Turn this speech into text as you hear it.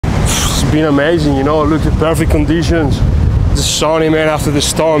It's been amazing, you know, look at perfect conditions. It's sunny, man, after the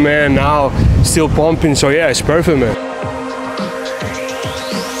storm, man, now still pumping, so yeah, it's perfect, man.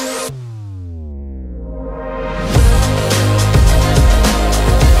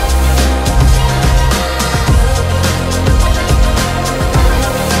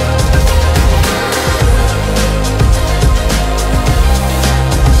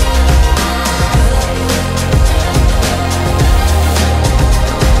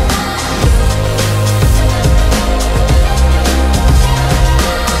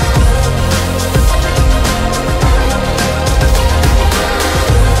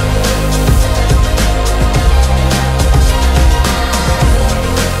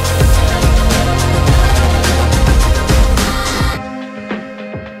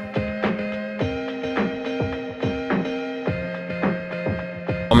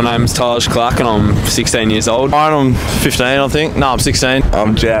 My name's Taj Clark and I'm 16 years old. I'm 15, I think. No, I'm 16.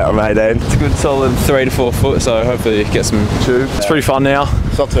 I'm Jet, I'm 18. It's a good solid 3 to 4 foot, so hopefully get some tube. It's pretty fun now.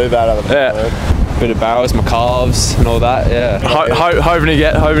 It's not too bad at the moment. Yeah. Bit of barrels, my calves and all that, yeah. Hoping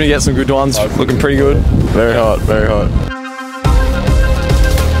to get some good ones. Looking pretty good. Very hot, very hot.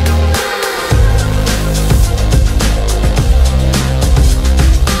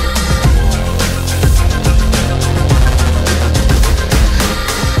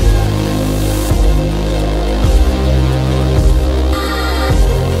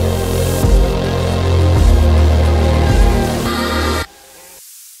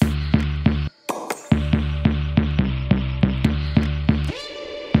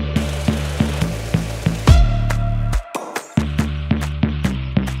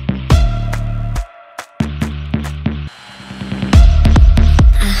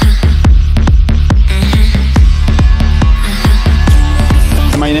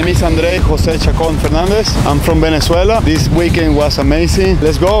 My name is Andre Jose Chacon Fernandez. I'm from Venezuela. This weekend was amazing.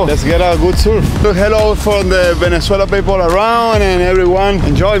 Let's go. Let's get a good surf. Look, hello from the Venezuela people around and everyone.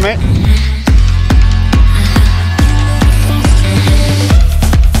 Enjoy, mate.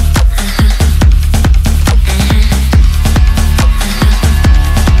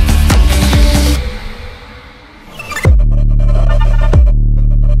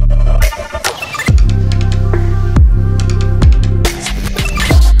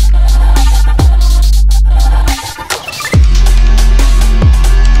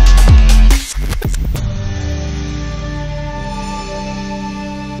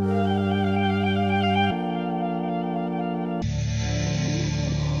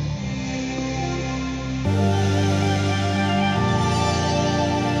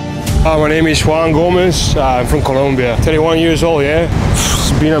 My name is Juan Gomez. I'm from Colombia. 31 years old, yeah.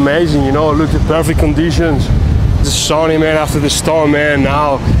 It's been amazing, you know, look at perfect conditions. It's sunny, man, after the storm, man,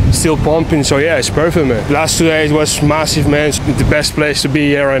 now still pumping, so yeah, it's perfect, man. Last 2 days was massive, man. It's the best place to be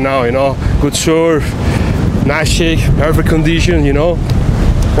here right now, you know. Good surf, nice shake, perfect condition, you know.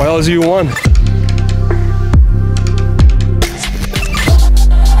 What else do you want?